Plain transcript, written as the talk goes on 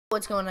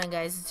What's going on,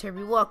 guys? It's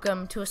Herbie.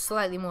 Welcome to a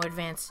slightly more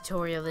advanced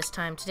tutorial this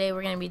time. Today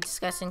we're going to be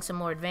discussing some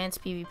more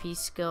advanced PvP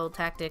skill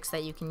tactics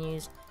that you can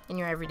use in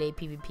your everyday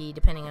PvP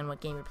depending on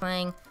what game you're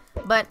playing,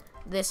 but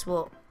this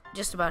will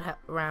just about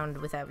round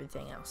with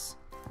everything else.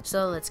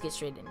 So let's get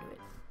straight into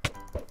it.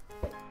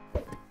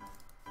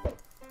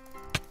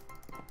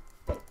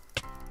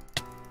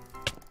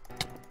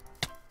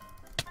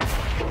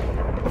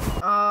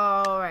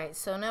 Alright,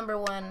 so number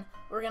one,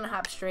 we're going to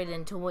hop straight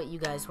into what you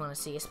guys want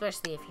to see,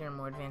 especially if you're a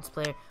more advanced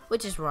player,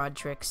 which is rod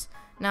tricks.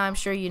 Now, I'm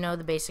sure you know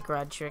the basic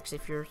rod tricks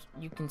if you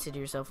consider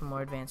yourself a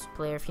more advanced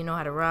player. If you know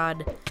how to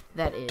rod,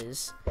 that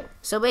is.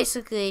 So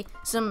basically,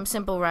 some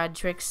simple rod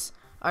tricks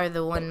are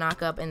the one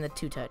knock up and the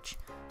two touch.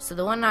 So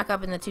the one knock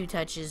up and the two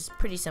touch is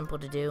pretty simple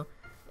to do.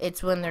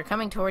 It's when they're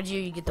coming towards you,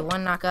 you get the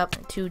one knock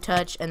up, two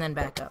touch, and then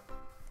back up.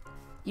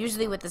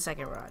 Usually with the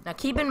second rod. Now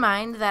keep in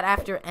mind that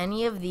after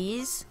any of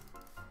these,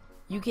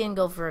 you can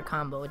go for a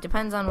combo. It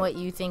depends on what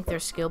you think their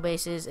skill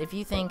base is. If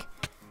you think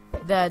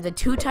the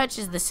two touch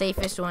is the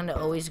safest one to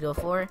always go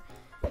for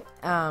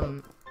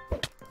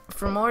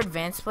more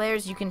advanced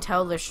players, you can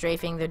tell they're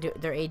strafing,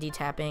 they're AD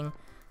tapping,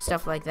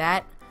 stuff like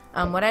that.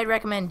 What I'd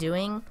recommend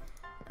doing,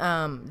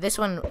 this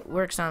one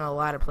works on a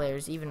lot of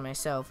players, even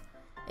myself,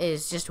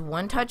 is just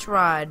one touch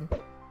rod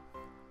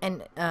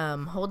and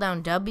hold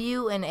down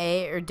W and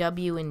A or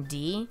W and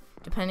D,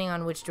 depending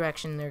on which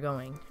direction they're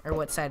going or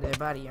what side of their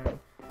body you're on.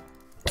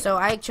 So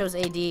I chose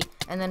AD,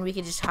 and then we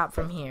could just hop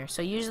from here.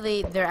 So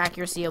usually their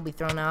accuracy will be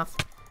thrown off,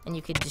 and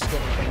you could just get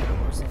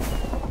it.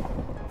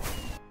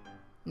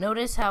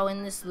 Notice how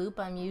in this loop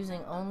I'm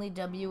using only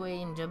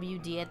WA and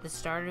WD at the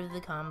start of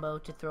the combo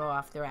to throw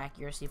off their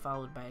accuracy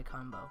followed by a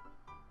combo.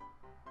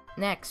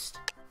 Next,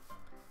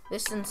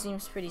 this one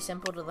seems pretty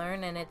simple to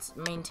learn, and it's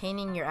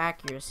maintaining your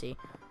accuracy.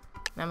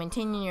 Now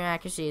maintaining your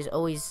accuracy is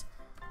always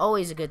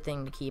a good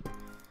thing to keep.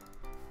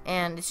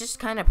 And it's just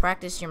kind of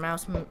practice your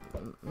mouse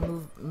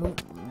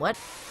what?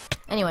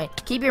 Anyway,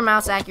 keep your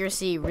mouse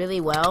accuracy really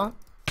well,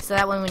 so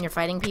that when you're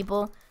fighting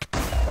people,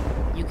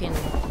 you can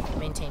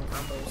maintain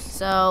combos.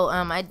 So,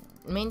 I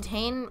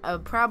maintain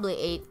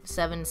probably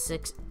 7 or 8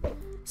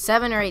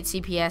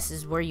 CPS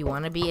is where you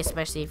want to be,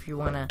 especially if you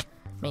want to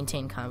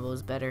maintain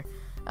combos better.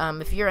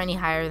 If you're any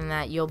higher than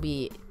that, you'll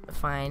be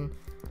fine.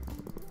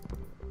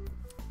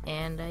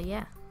 And,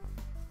 yeah.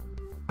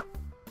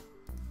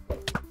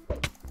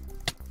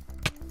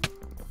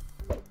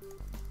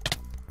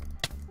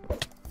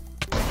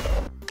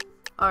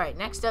 Alright,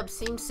 next up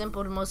seems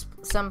simple to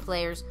some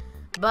players,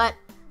 but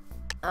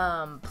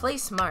play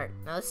smart.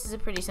 Now this is a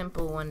pretty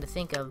simple one to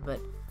think of, but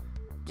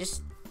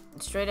just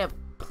straight up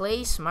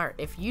play smart.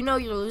 If you know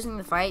you're losing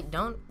the fight,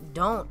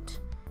 don't.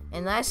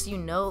 Unless you're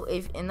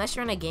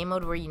in a game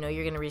mode where you know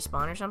you're gonna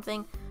respawn or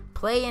something,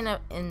 play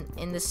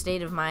in the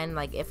state of mind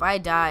like, if I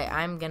die,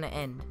 I'm gonna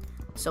end.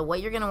 So what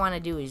you're gonna want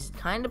to do is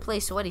kind of play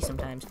sweaty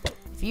sometimes.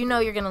 If you know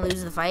you're gonna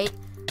lose the fight,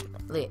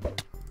 okay,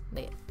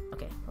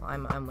 well,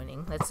 I'm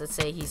winning. Let's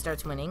say he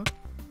starts winning.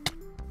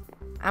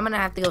 I'm gonna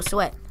have to go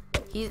sweat.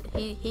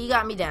 He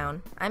got me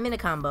down. I'm in a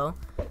combo.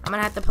 I'm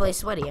gonna have to play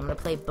sweaty. I'm gonna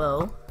play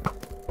bow,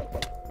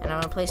 and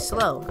I'm gonna play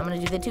slow. I'm gonna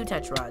do the two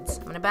touch rods.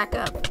 I'm gonna back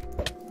up.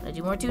 I'm gonna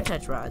do more two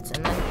touch rods,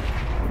 and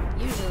then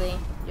usually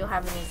you'll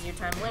have an easier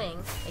time winning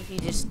if you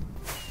just,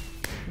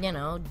 you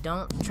know,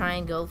 don't try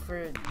and go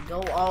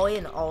all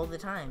in all the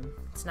time.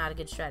 It's not a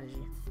good strategy.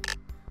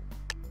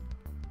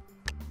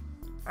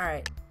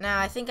 Alright, now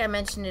I think I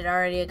mentioned it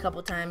already a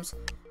couple times,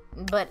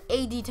 but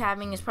AD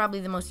tapping is probably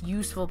the most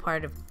useful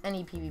part of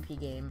any PvP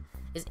game,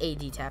 is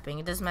AD tapping.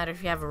 It doesn't matter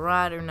if you have a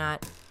rod or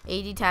not,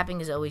 AD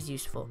tapping is always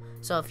useful.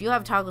 So if you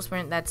have toggle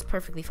sprint, that's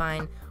perfectly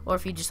fine, or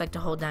if you just like to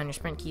hold down your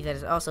sprint key, that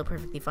is also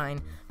perfectly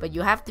fine. But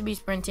you have to be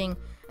sprinting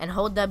and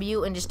hold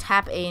W and just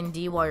tap A and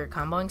D while you're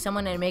comboing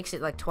someone, and it makes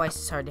it like twice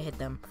as hard to hit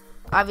them.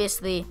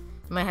 Obviously,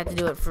 you might have to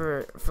do it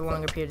for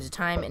longer periods of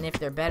time, and if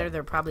they're better,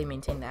 they'll probably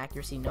maintain the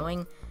accuracy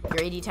knowing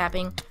you're AD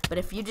tapping. But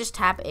if you just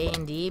tap A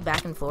and D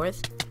back and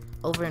forth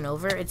over and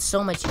over, it's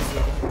so much easier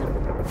to hit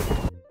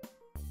them.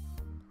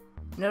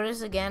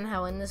 Notice again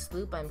how in this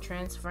loop I'm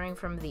transferring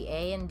from the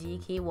A and D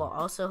key while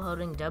also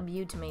holding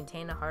W to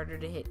maintain a harder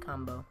to hit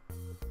combo.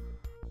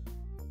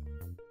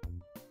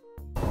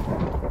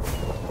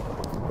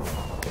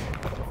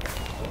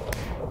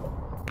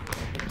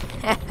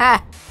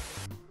 Haha!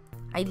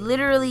 I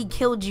literally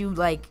killed you,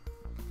 like,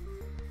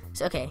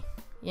 so, okay,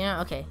 you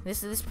know, okay,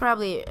 this is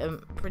probably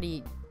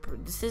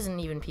this isn't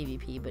even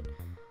PvP, but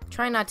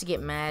try not to get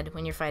mad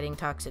when you're fighting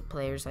toxic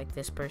players like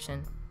this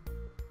person.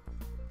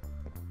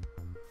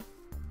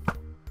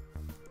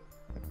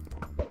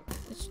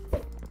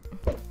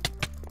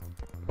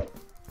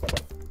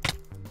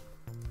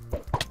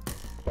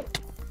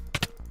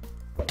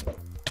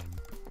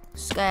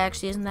 This guy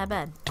actually isn't that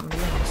bad, I'm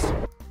gonna be honest.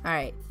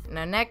 Alright,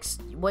 now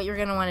next, what you're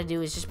going to want to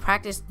do is just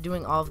practice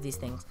doing all of these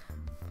things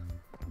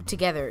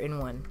together in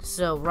one.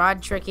 So,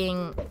 rod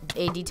tricking,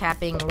 AD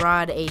tapping,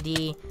 rod,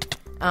 AD.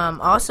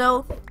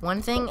 Also,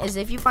 one thing is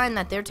if you find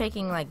that they're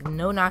taking, like,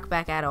 no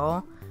knockback at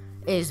all,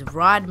 is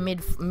rod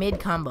mid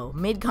combo.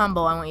 Mid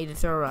combo, I want you to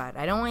throw a rod.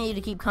 I don't want you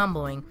to keep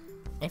comboing.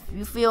 if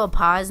you feel a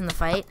pause in the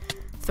fight,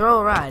 throw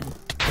a rod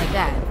like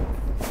that.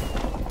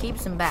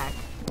 Keeps them back.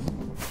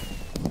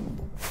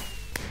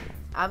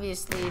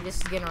 Obviously, this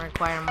is going to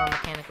require more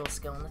mechanical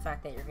skill and the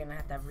fact that you're going to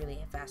have really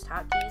fast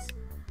hotkeys,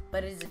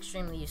 but it is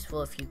extremely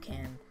useful if you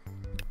can.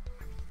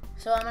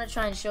 So I'm going to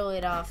try and show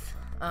it off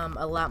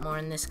a lot more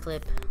in this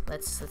clip.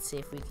 Let's see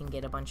if we can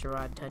get a bunch of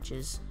rod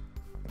touches.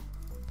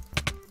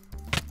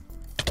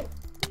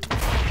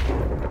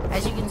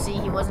 As you can see,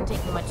 he wasn't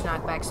taking much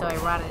knockback, so I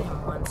rodded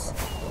him once.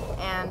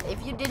 And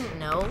if you didn't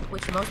know,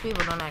 which most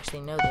people don't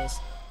actually know this,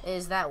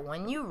 is that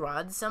when you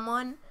rod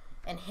someone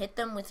and hit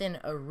them within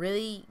a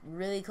really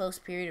close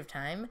period of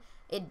time,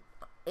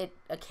 it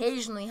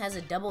occasionally has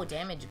a double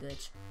damage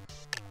glitch.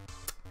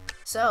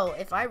 So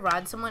if I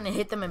rod someone and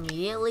hit them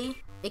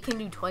immediately, it can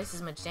do twice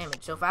as much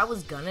damage. So if I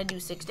was gonna do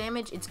 6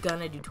 damage, it's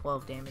gonna do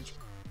 12 damage.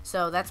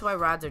 So that's why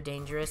rods are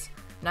dangerous,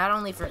 not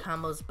only for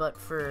combos, but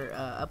for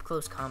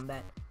up-close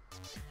combat.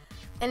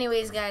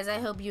 Anyways, guys, I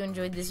hope you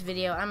enjoyed this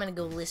video. I'm gonna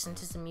go listen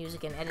to some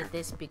music and edit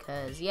this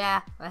because,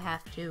 yeah, I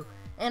have to.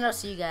 And I'll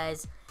see you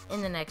guys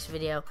in the next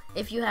video.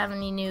 If you have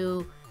any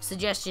new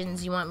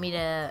suggestions you want me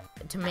to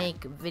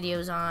make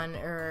videos on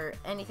or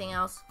anything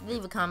else,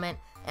 leave a comment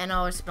and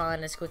I'll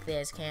respond as quickly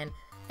as I can.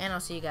 And I'll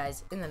see you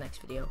guys in the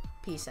next video.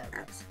 Peace out,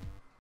 guys.